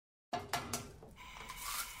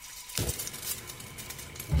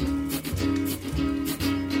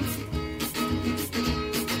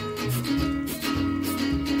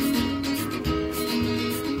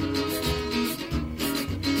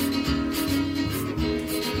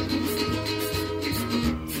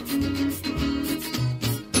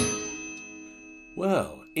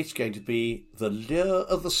it's going to be the lure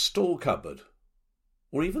of the store cupboard.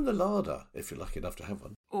 Or even the larder, if you're lucky enough to have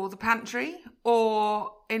one. Or the pantry.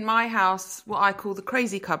 Or, in my house, what I call the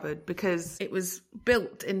crazy cupboard, because it was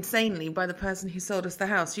built insanely by the person who sold us the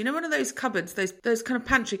house. You know one of those cupboards, those kind of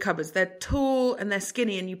pantry cupboards? They're tall and they're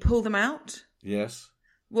skinny and you pull them out? Yes.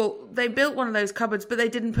 Well, they built one of those cupboards, but they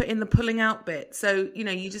didn't put in the pulling out bit. So,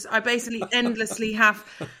 I basically endlessly have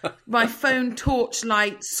my phone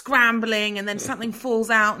torchlight scrambling, and then something falls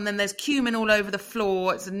out, and then there's cumin all over the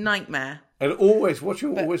floor. It's a nightmare. And always, what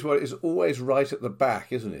you always want is always right at the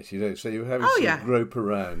back, isn't it? So you're having to grope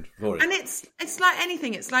around for it. And it's like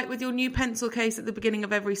anything. It's like with your new pencil case at the beginning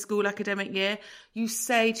of every school academic year. You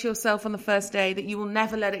say to yourself on the first day that you will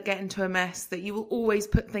never let it get into a mess, that you will always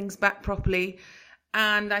put things back properly.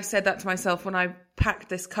 And I said that to myself when I packed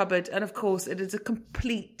this cupboard. And of course, it is a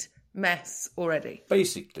complete mess already.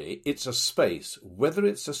 Basically, it's a space, whether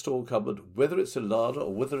it's a store cupboard, whether it's a larder,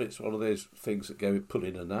 or whether it's one of those things that go pull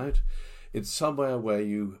in and out. It's somewhere where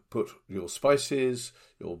you put your spices,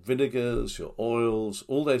 your vinegars, your oils,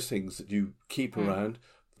 all those things that you keep around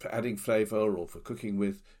for adding flavour or for cooking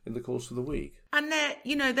with in the course of the week. And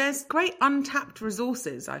there's great untapped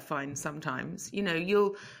resources, I find sometimes.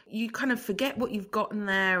 You kind of forget what you've got in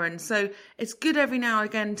there. And so it's good every now and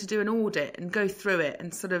again to do an audit and go through it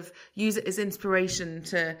and sort of use it as inspiration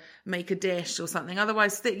to make a dish or something.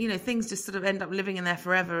 Otherwise, things just sort of end up living in there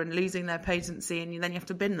forever and losing their potency, and then you have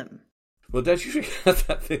to bin them. Well, don't you forget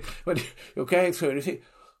that thing when you're going through and you think,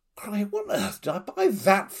 "Cry, what on earth did I buy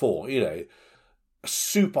that for?" A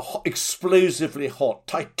super hot, explosively hot,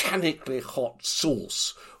 titanically hot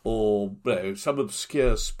sauce, or some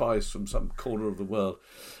obscure spice from some corner of the world.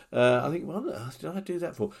 I think, what on earth did I do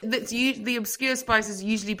that for? The obscure spice has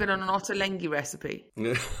usually been on an Ottolenghi recipe.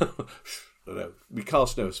 No, we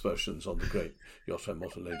cast no aspersions on the great Yotam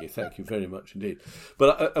Ottolenghi. Thank you very much indeed.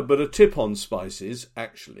 But a tip on spices,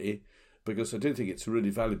 actually, because I do think it's a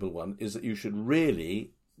really valuable one, is that you should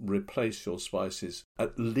really replace your spices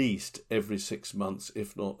at least every 6 months,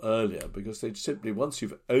 if not earlier, because they simply, once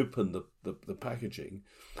you've opened the packaging,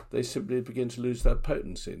 they simply begin to lose their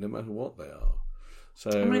potency, no matter what they are.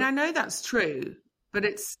 So, I know that's true, but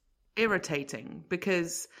it's irritating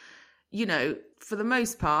because, for the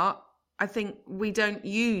most part, I think we don't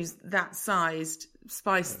use that sized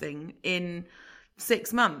spice thing in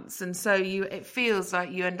 6 months, and so it feels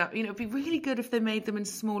like you end up, it'd be really good if they made them in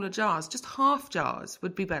smaller jars. Just half jars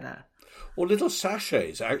would be better. Or little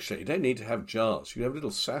sachets, actually. You don't need to have jars. You have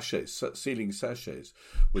little sachets, sealing sachets,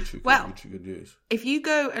 which you could use. If you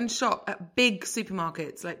go and shop at big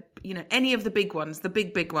supermarkets, like, any of the big ones, the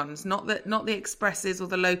big ones, not the expresses or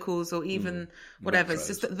the locals or even whatever, it's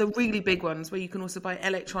just the really big ones where you can also buy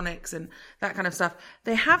electronics and that kind of stuff.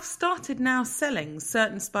 They have started now selling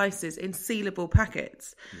certain spices in sealable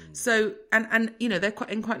packets. So, and they're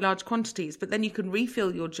in quite large quantities, but then you can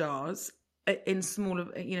refill your jars in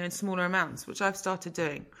smaller amounts, which I've started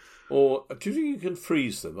doing. Or do you think you can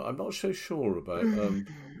freeze them? I'm not so sure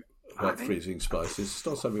about freezing spices. It's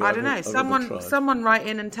not something I don't know. Someone write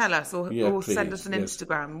in and tell us, or please, send us an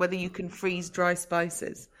Instagram whether you can freeze dry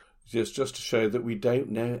spices. Just to show that we don't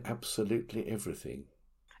know absolutely everything.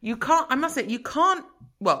 You can't. I must say, you can't.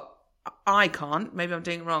 Well, I can't. Maybe I'm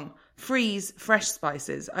doing it wrong. Freeze fresh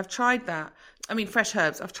spices. I've tried that. Fresh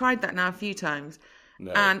herbs. I've tried that now a few times.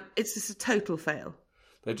 No. And it's just a total fail.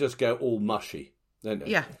 They just go all mushy, don't they?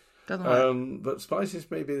 Yeah, doesn't work. But spices,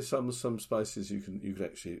 maybe some spices you can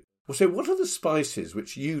actually. Well, so what are the spices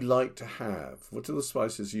which you like to have? What are the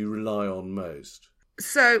spices you rely on most?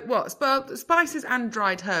 So what? Spices and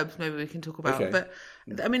dried herbs. Maybe we can talk about. Okay. But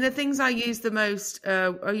the things I use the most.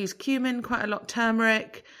 I use cumin quite a lot,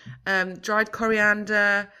 turmeric, dried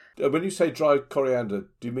coriander. When you say dried coriander,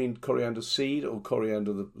 do you mean coriander seed or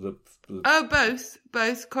coriander the Oh,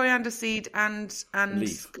 both coriander seed and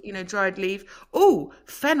leaf. Dried leaf. Oh,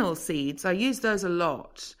 fennel seeds. I use those a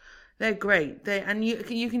lot. They're great.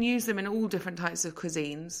 You can use them in all different types of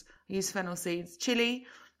cuisines. I use fennel seeds. Chili.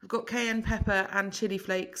 I've got cayenne pepper and chili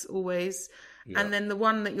flakes always. Yeah. And then the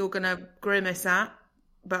one that you're going to grimace at,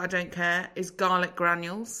 but I don't care, is garlic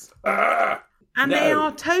granules. And they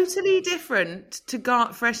are totally different to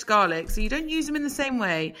fresh garlic, so you don't use them in the same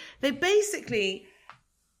way. They basically,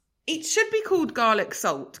 it should be called garlic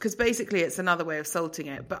salt, because basically it's another way of salting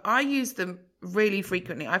it. But I use them really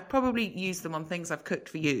frequently. I've probably used them on things I've cooked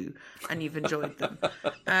for you, and you've enjoyed them.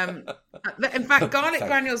 In fact, garlic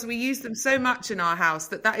granules, we use them so much in our house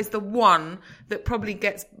that is the one that probably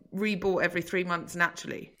gets rebought every 3 months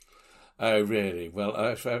naturally. Oh, really? Well, I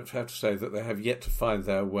have to say that they have yet to find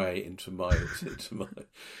their way into my spice.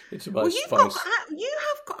 You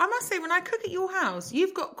have I must say, when I cook at your house,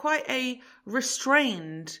 you've got quite a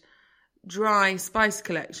restrained, dry spice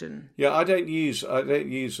collection. Yeah, I don't use a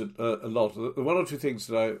lot. The one or two things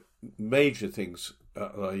major things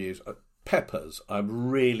that I use. Peppers,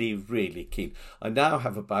 I'm really, really keen. I now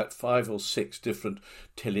have about 5 or 6 different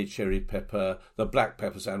Tilly cherry pepper, the black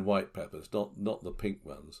peppers and white peppers, not the pink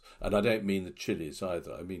ones. And I don't mean the chilies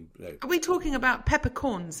either. I mean... Are we talking about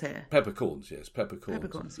peppercorns here? Peppercorns, yes. Peppercorns.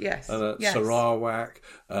 Peppercorns, yes. And yes. Sarawak,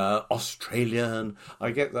 Australian.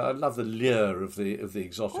 I get that. I love the lure of the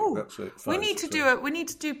exotic. Ooh, That's what it we need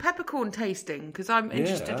to do peppercorn tasting because I'm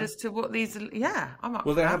interested as to what these. Yeah, I'm up.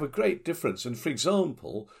 Well, they have a great difference. And for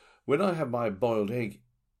example, when I have my boiled egg,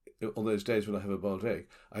 on those days when I have a boiled egg,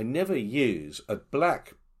 I never use a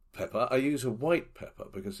black pepper. I use a white pepper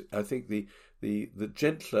because I think the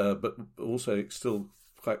gentler but also still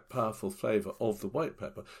quite powerful flavour of the white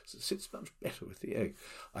pepper sits much better with the egg.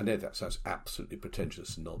 I know that sounds absolutely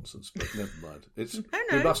pretentious nonsense, but never mind.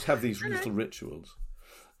 We must have these little rituals.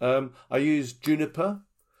 I use juniper.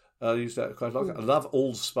 I use that quite a lot. I love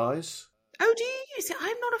allspice. Oh, do you use it?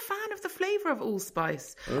 I'm not a fan of the flavour of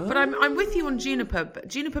allspice, but I'm with you on juniper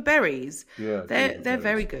berries. Yeah, they're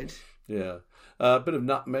very good. Yeah, a bit of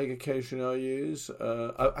nutmeg occasionally I use.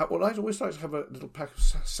 I'd always like to have a little pack of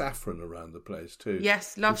saffron around the place too.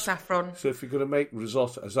 Yes, love saffron. So if you're going to make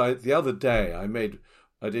risotto, the other day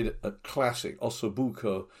I did a classic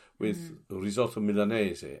ossobuco with risotto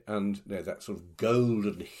milanese, and that sort of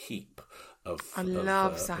golden heap I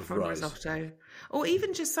love saffron of rice. Risotto, or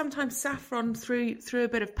even just sometimes saffron through a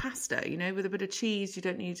bit of pasta. With a bit of cheese, you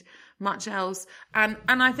don't need much else. And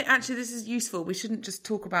I think actually this is useful. We shouldn't just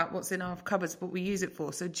talk about what's in our cupboards, what we use it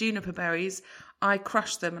for. So juniper berries, I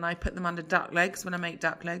crush them and I put them under duck legs when I make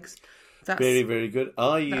duck legs. That's very, very good.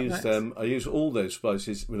 I use them. I use all those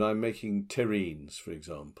spices when I'm making terrines, for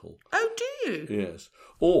example. Oh, do you? Yes.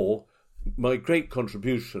 Or my great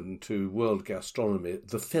contribution to world gastronomy,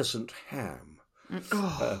 the pheasant ham.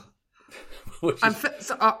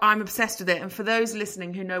 I'm obsessed with it. And for those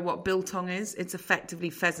listening who know what biltong is, it's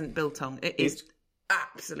effectively pheasant biltong. It is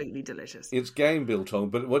absolutely delicious. It's game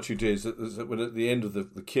biltong, but what you do is that when at the end of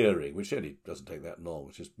the curing, which only doesn't take that long,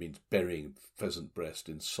 which just means burying pheasant breast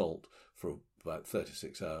in salt for about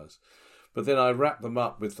 36 hours. But then I wrap them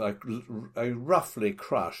up with, I roughly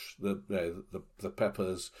crush the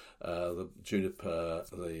peppers, the juniper,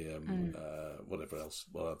 whatever else,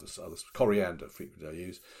 others, coriander frequently I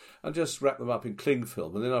use, and just wrap them up in cling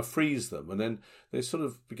film, and then I freeze them, and then they sort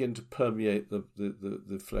of begin to permeate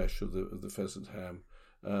the flesh of the pheasant ham,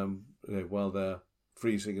 while they're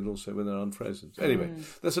freezing and also when they're unfrozen. Anyway,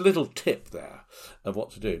 there's a little tip there of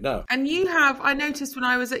what to do. Now, and I noticed when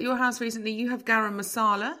I was at your house recently, you have garam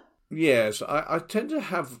masala. Yes, I tend to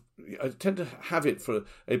have it for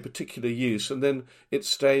a particular use, and then it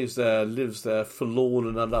stays there, lives there, forlorn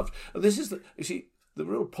and unloved. And this is the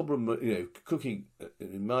real problem. Cooking,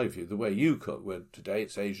 in my view, the way you cook, where today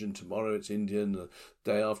it's Asian, tomorrow it's Indian, the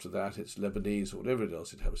day after that it's Lebanese, or whatever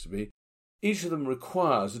else it happens to be. Each of them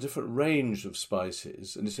requires a different range of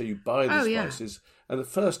spices, and so you buy the spices, and the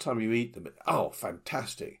first time you eat them,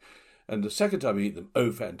 fantastic. And the second time you eat them,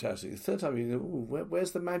 fantastic. The third time you eat them,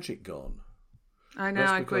 where's the magic gone? I know,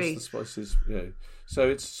 I agree. The spices, so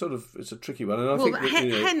it's a tricky one. And I think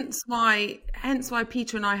that, hence why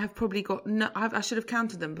Peter and I have probably got. I should have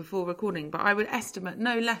counted them before recording, but I would estimate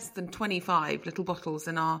no less than 25 little bottles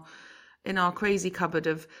in our crazy cupboard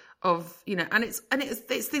of and it's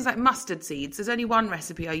things like mustard seeds. There's only one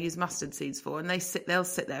recipe I use mustard seeds for, and they'll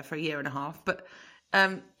sit there for a year and a half, but.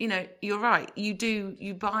 You're right.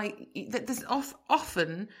 You buy. There's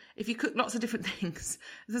often, if you cook lots of different things,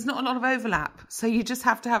 there's not a lot of overlap. So you just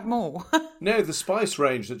have to have more. No, the spice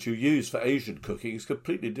range that you use for Asian cooking is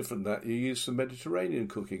completely different than that you use for Mediterranean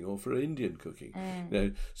cooking or for Indian cooking.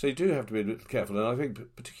 So you do have to be a little careful. And I think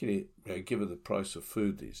particularly, given the price of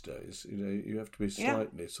food these days, you have to be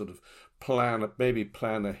slightly sort of plan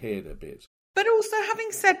ahead a bit. But also,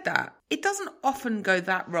 having said that, it doesn't often go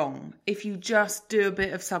that wrong if you just do a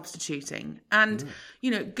bit of substituting. And,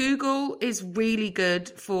 Google is really good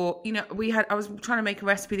for, I was trying to make a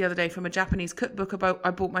recipe the other day from a Japanese cookbook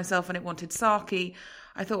I bought myself, and it wanted sake.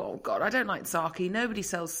 I thought, oh God, I don't like sake. Nobody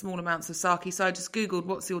sells small amounts of sake. So I just Googled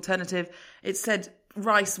what's the alternative. It said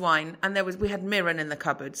rice wine, and we had mirin in the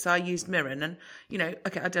cupboard, so I used mirin, and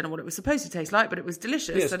I don't know what it was supposed to taste like, but it was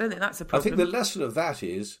delicious. Yes. So I don't think that's a problem. I think the lesson of that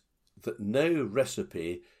is that no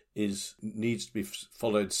recipe needs to be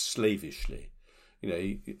followed slavishly.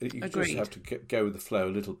 You just have to go with the flow a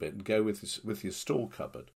little bit and go with your store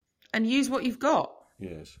cupboard and use what you've got.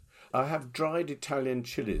 Yes. I have dried Italian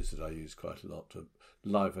chilies that I use quite a lot to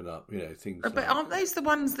liven up, things. But aren't those the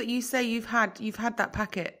ones that you say you've had that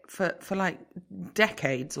packet for like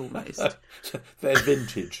decades almost? They're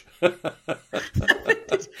vintage. So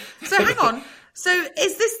hang on. So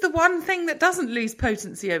is this the one thing that doesn't lose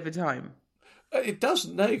potency over time? It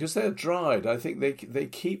doesn't, no, because they're dried. I think they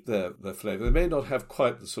keep their flavour. They may not have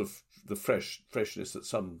quite the sort of the freshness that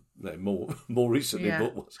some more recently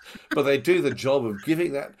bought was, but they do the job of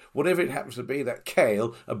giving that, whatever it happens to be, that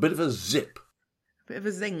kale, a bit of a zip, a bit of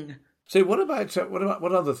a zing. So what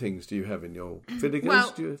what other things do you have in your vinegars?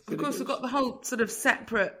 Well, Vinegars? Of course, we've got the whole sort of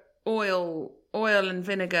separate oil and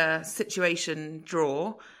vinegar situation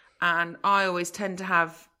drawer, and I always tend to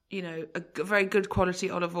have a very good quality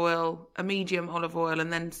olive oil, a medium olive oil,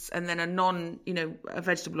 and then a a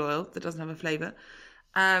vegetable oil that doesn't have a flavour.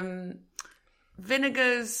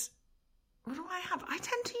 Vinegars. What do I have? I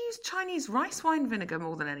tend to use Chinese rice wine vinegar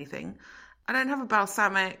more than anything. I don't have a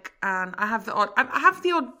balsamic, and I have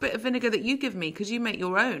the odd bit of vinegar that you give me because you make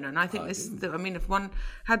your own. And I think if one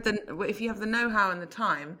had if you have the know-how and the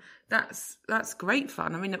time, that's great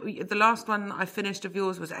fun. I mean, the last one I finished of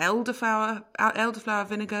yours was elderflower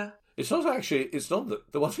vinegar. It's not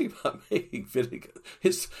the one thing about making vinegar.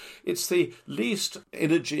 It's the least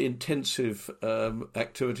energy intensive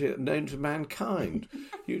activity known to mankind.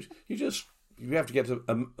 You have to get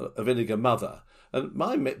a vinegar mother. And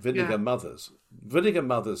my vinegar mothers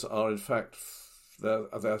are in fact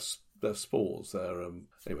they're spores. They're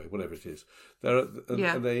anyway, whatever it is.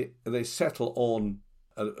 And they settle on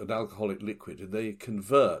an alcoholic liquid, and they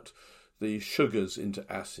convert the sugars into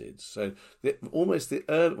acids. So one of the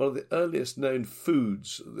earliest known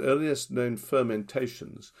foods, the earliest known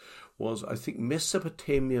fermentations was, I think,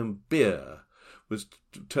 Mesopotamian beer was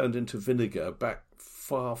turned into vinegar back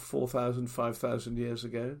 4,000, 5,000 years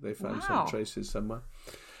ago. They found some traces somewhere.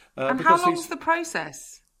 And how long's the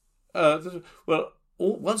process?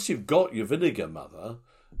 Once you've got your vinegar mother,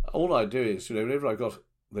 all I do is, whenever I've got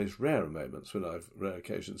those rare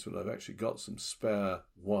occasions when I've actually got some spare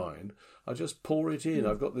wine, I just pour it in.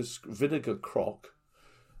 I've got this vinegar crock,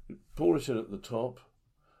 pour it in at the top.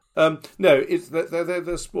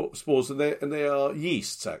 They're spores, and they are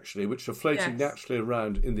yeasts actually, which are floating naturally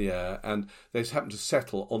around in the air, and they happen to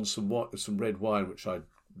settle on some red wine which I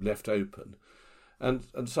left open, and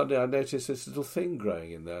suddenly I noticed this little thing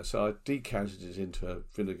growing in there, so I decanted it into a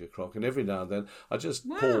vinegar crock, and every now and then I just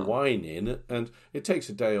pour wine in, and it takes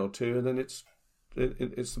a day or two, and then it's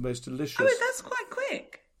the most delicious. Oh, that's quite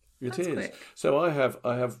quick. It is. Quick. So I have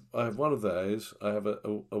one of those. I have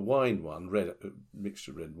a wine one,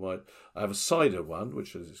 mixture of red and white. I have a cider one,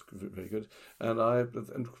 which is very good.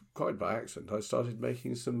 And quite by accident, I started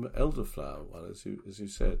making some elderflower one, as you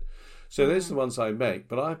said. So those are the ones I make.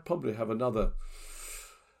 But I probably have another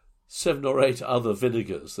 7 or 8 other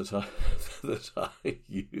vinegars that I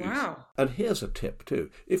use. Wow! And here's a tip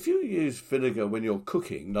too: if you use vinegar when you're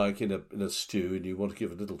cooking, like in a stew, and you want to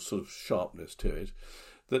give a little sort of sharpness to it,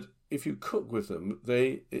 that if you cook with them,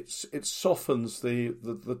 it softens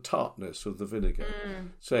the tartness of the vinegar,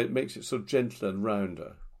 so it makes it sort of gentler and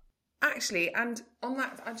rounder. Actually, and on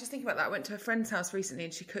that, I'm just thinking about that. I went to a friend's house recently,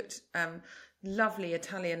 and she cooked lovely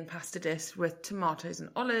Italian pasta dish with tomatoes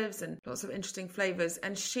and olives and lots of interesting flavours.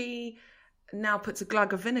 And she now puts a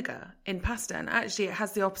glug of vinegar in pasta, and actually, it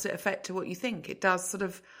has the opposite effect to what you think. It does sort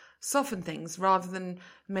of soften things rather than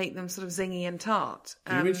make them sort of zingy and tart.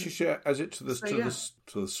 Do you mean she adds it to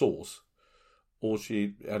the sauce, or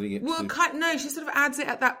she adding it? Well, no, she sort of adds it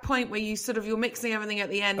at that point where you're mixing everything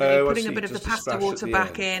at the end, and you're putting a bit of the pasta water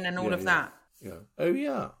back in, and all of that. Yeah. Oh,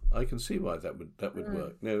 yeah. I can see why that would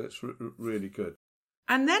work. No, that's really good.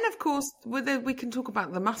 And then, of course, we can talk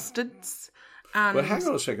about the mustards. And... Well, hang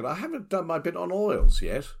on a second. I haven't done my bit on oils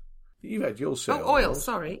yet. You've had your say on oils.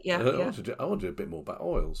 Sorry, yeah. I want to do a bit more about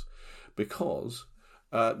oils, because,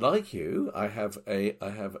 like you, I have a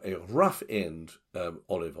rough end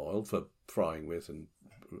olive oil for frying with and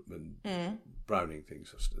browning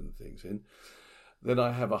things in. Then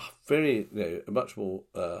I have a much more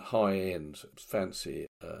high end, fancy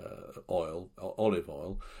olive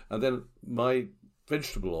oil, and then my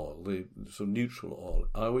vegetable oil, the sort of neutral oil,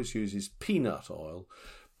 I always use is peanut oil.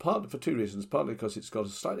 Partly for 2 reasons. Partly because it's got a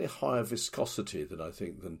slightly higher viscosity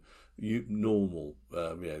than normal,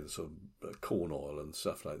 sort of corn oil and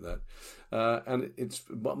stuff like that. And it's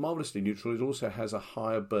marvellously neutral. It also has a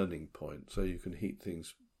higher burning point, so you can heat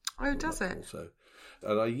things. Oh, does it? Also.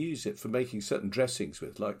 And I use it for making certain dressings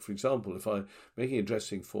with. Like, for example, if I'm making a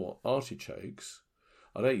dressing for artichokes,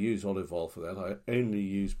 I don't use olive oil for that. I only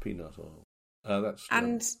use peanut oil. That's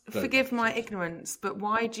And very forgive much my it. ignorance, but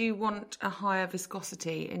why do you want a higher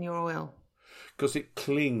viscosity in your oil? Because it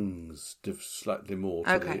clings slightly more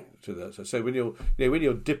to Okay. the. So when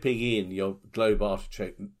you're dipping in your globe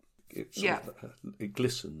artichoke, it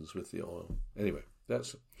glistens with the oil. Anyway,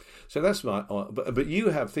 that's my oil. But you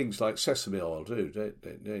have things like sesame oil too,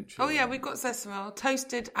 don't you? Oh yeah, we've got sesame oil,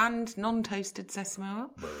 toasted and non-toasted sesame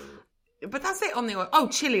oil. But that's it on the oil. Oh,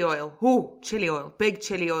 chili oil. Oh, chili oil. Big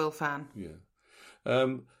chili oil fan. Yeah.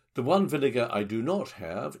 The one vinegar I do not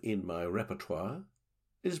have in my repertoire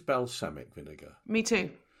is balsamic vinegar. Me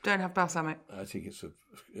too. Don't have balsamic. I think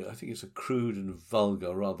it's a crude and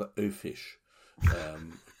vulgar, rather oafish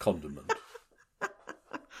condiment.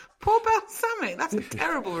 Poor balsamic. That's a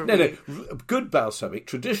terrible review. No. Good balsamic,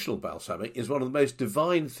 traditional balsamic, is one of the most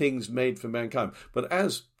divine things made for mankind. But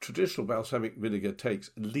as traditional balsamic vinegar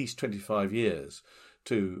takes at least 25 years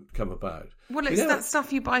to come about. Well, it's that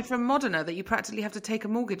stuff you buy from Modena that you practically have to take a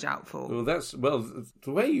mortgage out for. Well,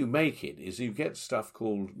 the way you make it is you get stuff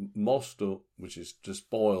called mosto, which is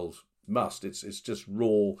just boiled must. It's just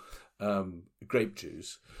raw grape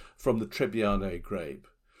juice from the Trebbiano grape.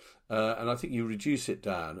 And I think you reduce it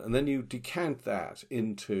down, and then you decant that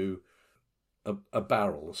into a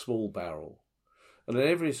barrel, a small barrel. And then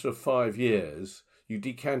every sort of 5 years, you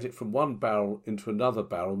decant it from one barrel into another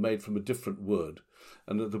barrel made from a different wood.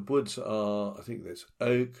 And the woods are, I think there's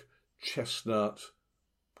oak, chestnut,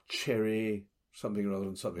 cherry, something or other,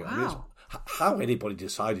 and something. Wow. I mean, how anybody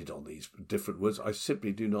decided on these different woods, I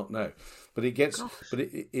simply do not know. But the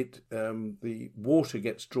water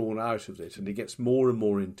gets drawn out of it, and it gets more and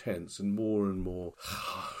more intense and more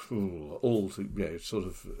sort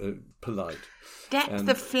of polite. Get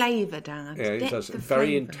the flavour, Dad. Yeah, it does. It's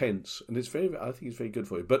very intense, and I think it's very good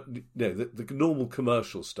for you. But the normal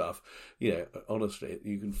commercial stuff, honestly,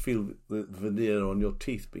 you can feel the veneer on your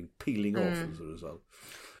teeth being peeling off as a result.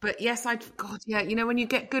 But yes, when you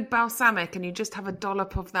get good balsamic and you just have a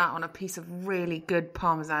dollop of that on a piece of really good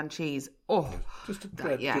Parmesan cheese. Oh, just to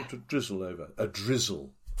drizzle over. A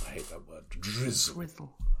drizzle. I hate that word. Drizzle.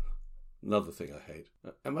 Another thing I hate.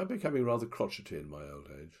 Am I becoming rather crotchety in my old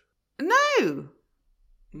age? No.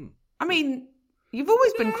 I mean, you've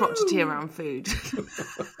always been crotchety around food.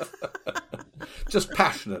 Just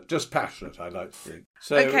passionate, I like to think.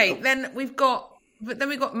 So, okay, then we've got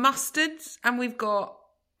mustards, and we've got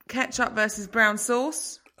ketchup versus brown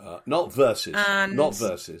sauce. Not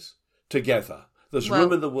versus. Together. There's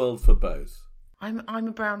room in the world for both. I'm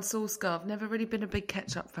a brown sauce girl. I've never really been a big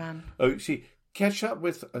ketchup fan. Oh, see, ketchup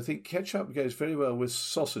goes very well with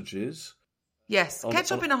sausages. Yes,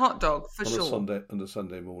 ketchup in a hot dog, for sure. On a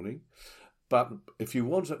Sunday morning. But if you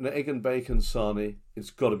want an egg and bacon sarnie, it's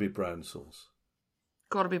got to be brown sauce.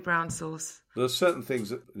 Got to be brown sauce. There are certain things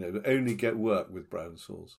that only get work with brown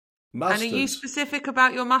sauce. Mustards. And are you specific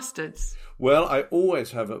about your mustards? Well, I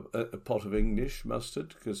always have a pot of English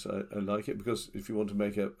mustard because I like it. Because if you want to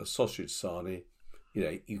make a sausage sarnie,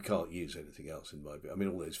 you can't use anything else in my view. I mean,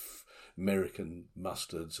 all those American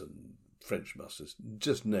mustards and French mustards,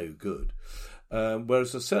 just no good.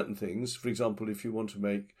 Whereas there are certain things, for example, if you want to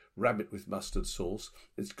make rabbit with mustard sauce,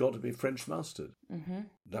 it's got to be French mustard.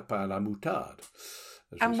 Lapin à la moutarde.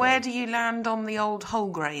 And where do you land on the old whole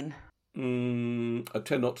grain? I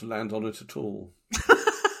tend not to land on it at all.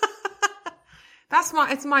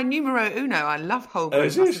 It's my numero uno. I love whole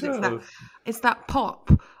grain. It's that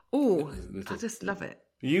pop. Oh, I just love it.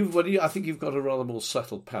 I think you've got a rather more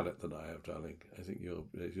subtle palate than I have, darling. I think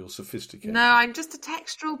you're sophisticated. No, I'm just a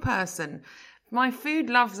textural person. My food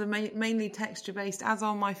loves are mainly texture based, as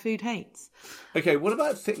are my food hates. Okay, what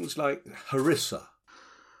about things like harissa?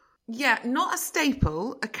 Yeah, not a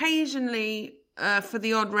staple. Occasionally, for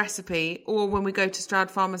the odd recipe, or when we go to Stroud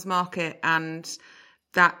Farmers Market and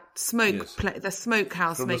that the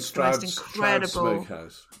smokehouse From makes the most incredible.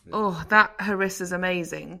 Smokehouse. Yeah. Oh, that harissa's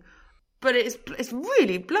amazing. But it's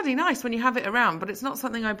really bloody nice when you have it around, but it's not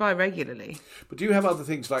something I buy regularly. But do you have other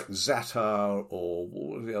things like za'atar or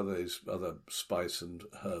what are the other spice and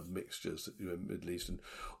herb mixtures that you in the Middle Eastern,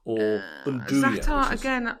 or unduya? Za'atar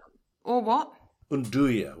again, or what?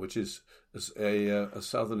 Unduya, which is a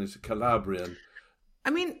southern, it's a Calabrian.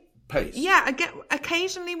 I mean, paste. Yeah,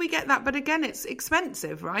 occasionally we get that, but again, it's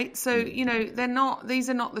expensive, right? So these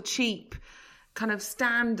are not the cheap kind of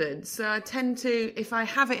standards. So I tend to, if I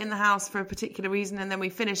have it in the house for a particular reason and then we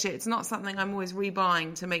finish it, it's not something I'm always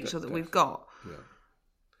rebuying to make sure that we've got. Yeah.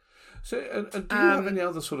 So, and do you have any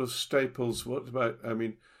other sort of staples? What about,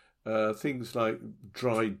 things like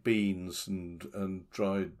dried beans and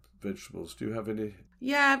dried vegetables. Do you have any?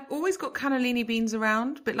 Yeah, I've always got cannellini beans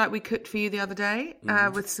around, a bit like we cooked for you the other day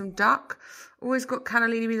with some duck. Always got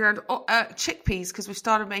cannellini beans around. Chickpeas, because we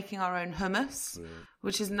started making our own hummus,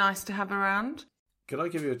 which is nice to have around. Can I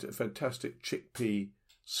give you a fantastic chickpea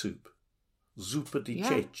soup? Zuppa di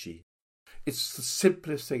ceci. It's the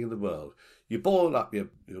simplest thing in the world. You boil up your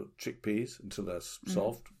chickpeas until they're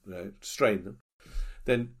soft, strain them.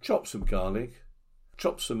 Then chop some garlic,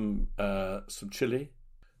 chop some chilli,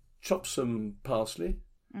 chop some parsley.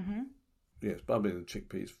 Mm-hmm. Yes, bubbling the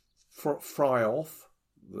chickpeas. Fry off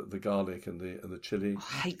the garlic and the chilli. Oh,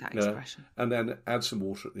 I hate that expression. And then add some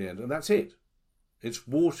water at the end, and that's it. It's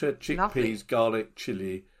water, chickpeas, garlic,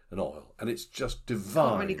 chilli, and oil, and it's just divine.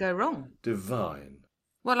 Can't really go wrong. Divine.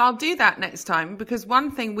 Well, I'll do that next time, because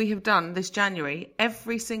one thing we have done this January,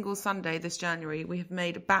 every single Sunday this January, we have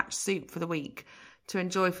made a batch soup for the week to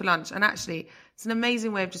enjoy for lunch. And actually, it's an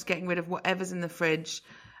amazing way of just getting rid of whatever's in the fridge.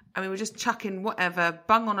 I mean, we're just chucking whatever,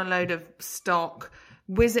 bung on a load of stock,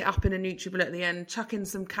 whiz it up in a NutriBullet at the end, chuck in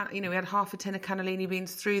some, we had half a tin of cannellini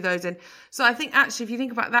beans, threw those in. So I think actually, if you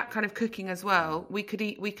think about that kind of cooking as well, we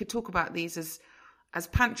could talk about these as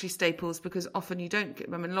pantry staples, because often you don't get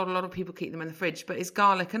them. I mean, a lot of people keep them in the fridge, but it's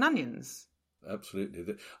garlic and onions.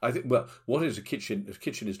 Absolutely. I think, well, what is a kitchen? A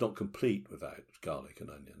kitchen is not complete without garlic and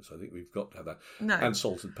onions. I think we've got to have that. No. And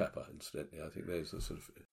salt and pepper, incidentally. I think those are sort of...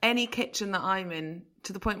 Any kitchen that I'm in,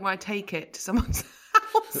 to the point where I take it to someone's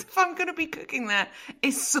house, if I'm going to be cooking there,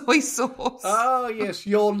 is soy sauce. Oh, yes,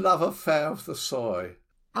 your love affair of the soy.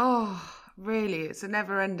 Oh, really? It's a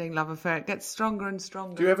never-ending love affair. It gets stronger and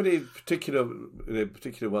stronger. Do you have any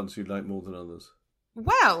particular ones you like more than others?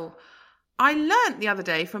 Well, I learnt the other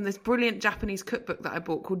day from this brilliant Japanese cookbook that I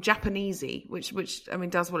bought called Japanesey, which I mean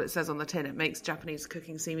does what it says on the tin. It makes Japanese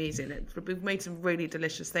cooking seem easy, and we've made some really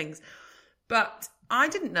delicious things. But I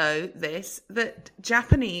didn't know that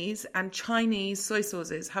Japanese and Chinese soy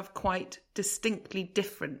sauces have quite distinctly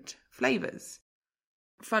different flavours.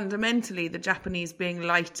 Fundamentally, the Japanese being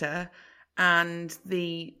lighter and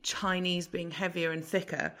the Chinese being heavier and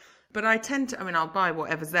thicker. But I tend to, I'll buy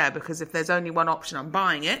whatever's there, because if there's only one option, I'm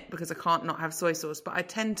buying it, because I can't not have soy sauce. But I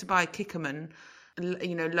tend to buy Kikkoman,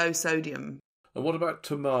 low sodium. And what about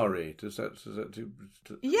tamari? Does that do?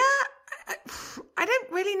 Yeah, I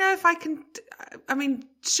don't really know if I can.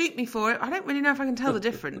 Shoot me for it. I don't really know if I can tell the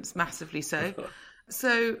difference massively. So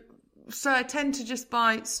I tend to just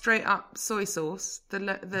buy straight up soy sauce,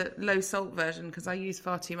 the low salt version, because I use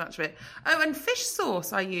far too much of it. Oh, and fish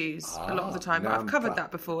sauce I use a lot of the time, but I've covered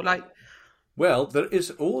that before. Well, there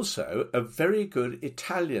is also a very good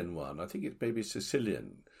Italian one. I think it's maybe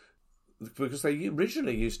Sicilian, because they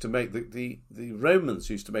originally used to make the Romans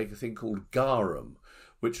used to make a thing called garum,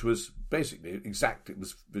 which was basically it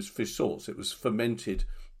was fish sauce. It was fermented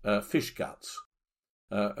fish guts.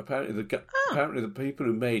 Apparently the people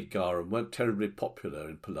who made garum weren't terribly popular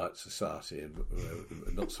in polite society, and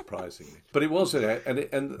not surprisingly. But it was,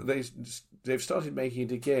 and they've started making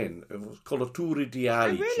it again. It was colorature di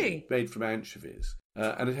alici, made from anchovies,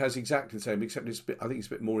 and it has exactly the same, except I think it's a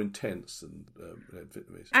bit more intense than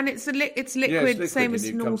Vietnamese. And it's liquid, same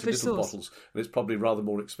as normal fish sauce. Bottles, and it's probably rather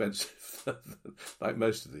more expensive than like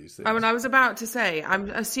most of these things. I was about to say, I'm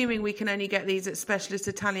assuming we can only get these at specialist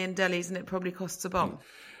Italian delis, and it probably costs a bomb.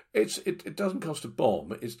 It doesn't cost a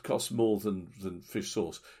bomb. It costs more than fish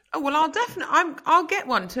sauce. Oh well, I'll get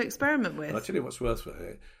one to experiment with. And I'll tell you what's worth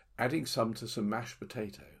it: adding some to some mashed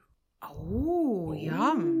potato. Oh,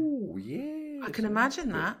 yum! Yeah, I can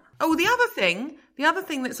imagine that. Oh, the other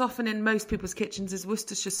thing that's often in most people's kitchens is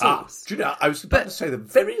Worcestershire sauce. Do you know? I was about to say the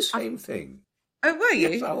very same thing. Oh, were you?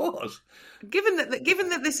 Yes, I was. Given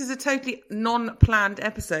that this is a totally non-planned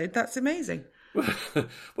episode, that's amazing.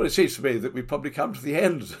 Well, it seems to me that we've probably come to the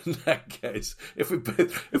end in that case.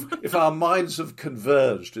 If our minds have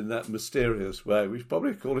converged in that mysterious way, we should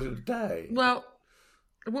probably call it a day. Well,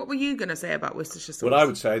 what were you going to say about Worcestershire sauce? Well, I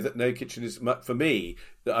would say that No Kitchen is, for me,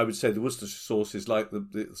 I would say the Worcestershire sauce is like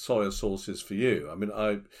the soya sauce is for you. I mean,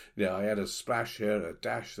 I add a splash here, a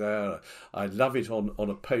dash there. I love it on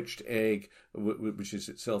a poached egg, which is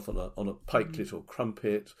itself on a pikelet or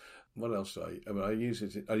crumpet. What else do I use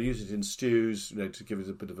it. I use it in stews, to give it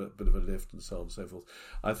a bit of a lift and so on and so forth.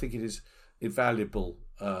 I think it is invaluable.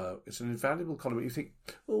 It's an invaluable condiment. You think,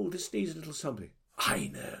 oh, this needs a little something.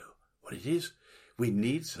 I know what it is. We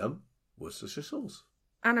need some Worcestershire sauce.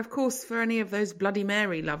 And of course, for any of those Bloody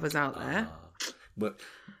Mary lovers out there,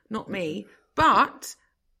 not me, but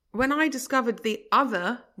when I discovered the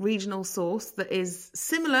other regional sauce that is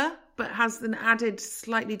similar but has an added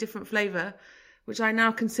slightly different flavour, which I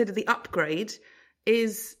now consider the upgrade,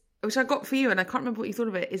 is which I got for you, and I can't remember what you thought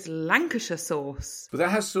of it, is Lancashire sauce. But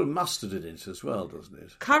that has sort of mustard in it as well, doesn't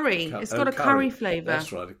it? Curry. It's got a curry flavour.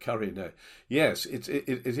 That's right, a curry. No, yes, it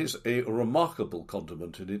is a remarkable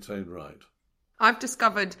condiment in its own right. I've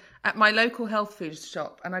discovered at my local health food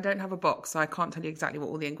shop, and I don't have a box, so I can't tell you exactly what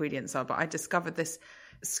all the ingredients are, but I discovered this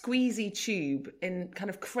squeezy tube in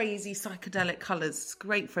kind of crazy psychedelic colours. It's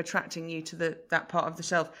great for attracting you to that part of the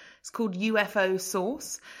shelf. It's called UFO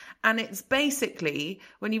sauce. And it's basically,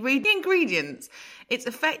 when you read the ingredients, it's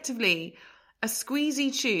effectively a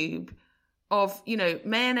squeezy tube of,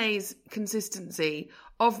 mayonnaise consistency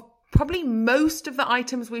of probably most of the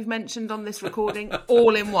items we've mentioned on this recording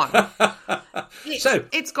all in one.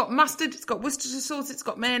 It's got mustard, it's got Worcestershire sauce, it's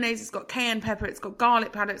got mayonnaise, it's got cayenne pepper, it's got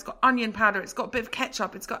garlic powder, it's got onion powder, it's got a bit of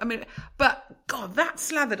ketchup, but God, that's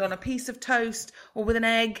slathered on a piece of toast or with an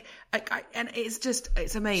egg, and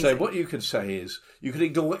it's amazing. So what you can say is, you can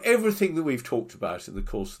ignore everything that we've talked about in the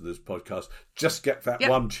course of this podcast, just get that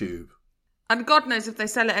one tube. And God knows if they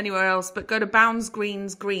sell it anywhere else, but go to Bounds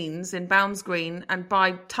Greens in Bounds Green and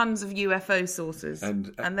buy tons of UFO sauces.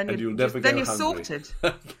 And then you'll never go hungry. Then you're sorted.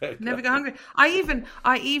 Okay, never go hungry. I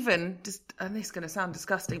even just, and this is going to sound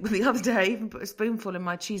disgusting, but the other day I even put a spoonful in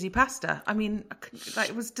my cheesy pasta. I mean,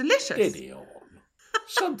 it was delicious. Steady on.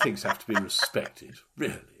 Some things have to be respected,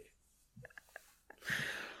 really.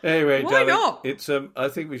 Anyway, why not? It's I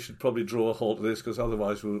think we should probably draw a halt to this, because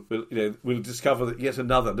otherwise we'll discover that yet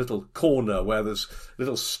another little corner where there's a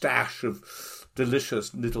little stash of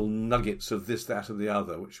delicious little nuggets of this, that, and the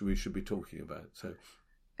other, which we should be talking about. So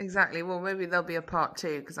exactly. Well, maybe there'll be a part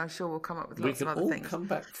 2, because I'm sure we'll come up with lots of other things. We can all come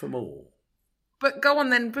back for more. But go on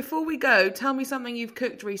then. Before we go, tell me something you've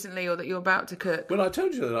cooked recently or that you're about to cook. Well, I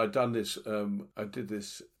told you that I'd done this. I did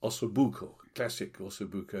this ossobuco, classic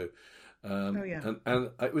ossobuco. And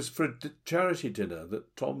it was for a charity dinner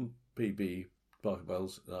that Tom P.B. Parker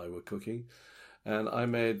Wells and I were cooking, and I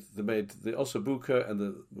made the ossobuco and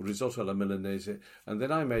the risotto alla milanese, and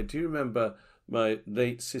then I made. Do you remember my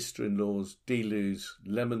late sister-in-law's Delu's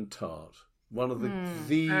lemon tart? One of the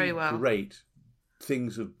great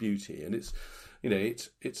things of beauty, and it's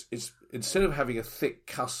instead of having a thick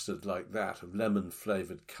custard like that, of lemon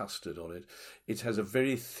flavoured custard on it, it has a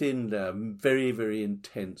very thin layer, very, very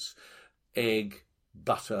intense egg,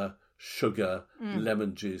 butter, sugar,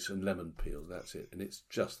 lemon juice, and lemon peel. That's it, and it's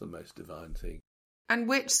just the most divine thing. And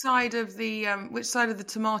which side of the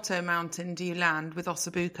tomato mountain do you land with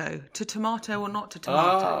ossobuco? To tomato or not to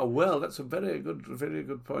tomato? Well, that's a very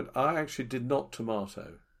good point. I actually did not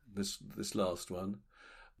tomato this last one.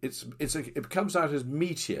 It comes out as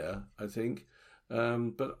meatier, I think,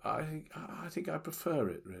 but I think I prefer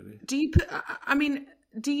it, really.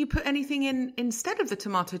 Do you put anything in instead of the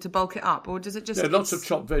tomato to bulk it up, or does it just... No, lots of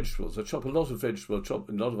chopped vegetables. I chop a lot of vegetables, chop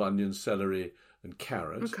a lot of onions, celery, and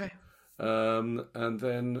carrot. Okay. And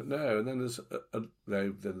then there's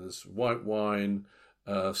white wine,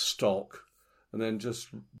 stock, and then just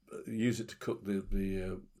use it to cook the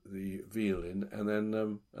veal in, and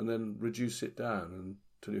then reduce it down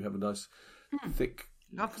until you have a nice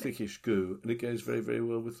thickish goo, and it goes very, very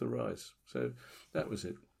well with the rice. So that was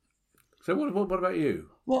it. So what about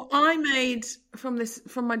you? Well, I made from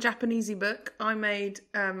my Japanesey book. I made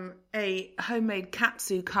a homemade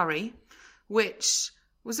katsu curry, which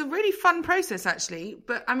was a really fun process actually.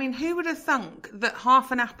 But I mean, who would have thunk that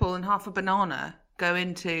half an apple and half a banana go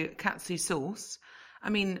into katsu sauce?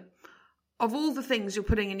 I mean, of all the things you're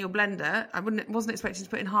putting in your blender, wasn't expecting to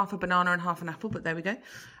put in half a banana and half an apple, but there we go.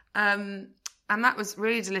 And that was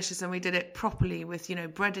really delicious, and we did it properly with,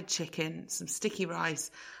 breaded chicken, some sticky rice.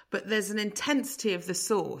 But there's an intensity of the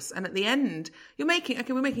sauce, and at the end, we're making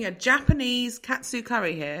a Japanese katsu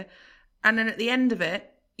curry here, and then at the end of it,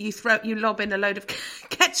 you lob in a load of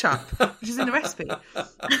ketchup, which is in the recipe.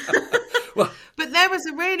 Well, but there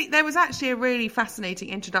was actually a really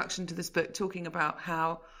fascinating introduction to this book, talking about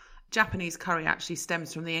how Japanese curry actually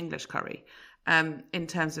stems from the English curry. In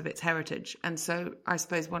terms of its heritage, and so I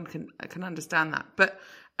suppose one can understand that. But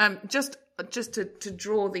just to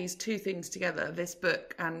draw these two things together, this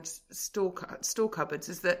book and store cupboards,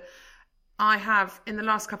 is that I have in the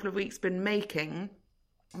last couple of weeks been making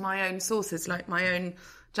my own sauces, like my own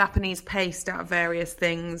Japanese paste out of various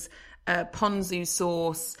things, ponzu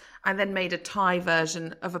sauce. I then made a Thai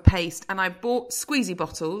version of a paste, and I bought squeezy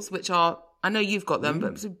bottles, which are, I know you've got them, but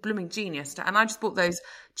it was a blooming genius. And I just bought those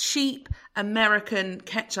cheap American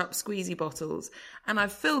ketchup squeezy bottles, and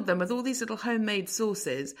I've filled them with all these little homemade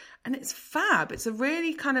sauces, and it's fab. It's a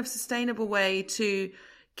really kind of sustainable way to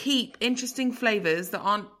keep interesting flavours that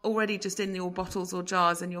aren't already just in your bottles or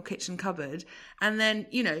jars in your kitchen cupboard. And then,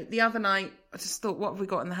 you know, the other night I just thought, what have we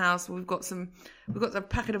got in the house? Well, we've got a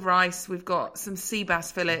packet of rice, we've got some sea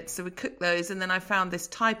bass fillets, so we cooked those, and then I found this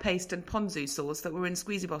Thai paste and ponzu sauce that were in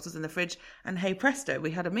squeezy bottles in the fridge, and hey presto, we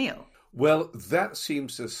had a meal. Well, that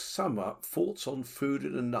seems to sum up Thoughts on Food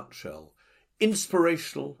in a nutshell.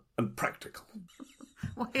 Inspirational and practical.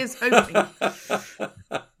 Well, here's hoping.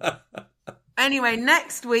 Anyway,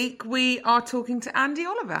 next week we are talking to Andy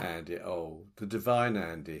Oliver. Andy, the divine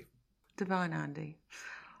Andy. Divine Andy.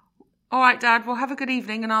 All right, Dad, well, have a good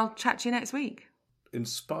evening, and I'll chat to you next week.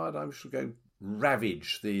 Inspired, I shall go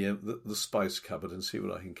ravage the spice cupboard and see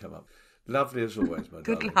what I can come up. Lovely as always, my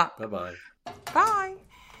Good darling. luck. Bye-bye. Bye.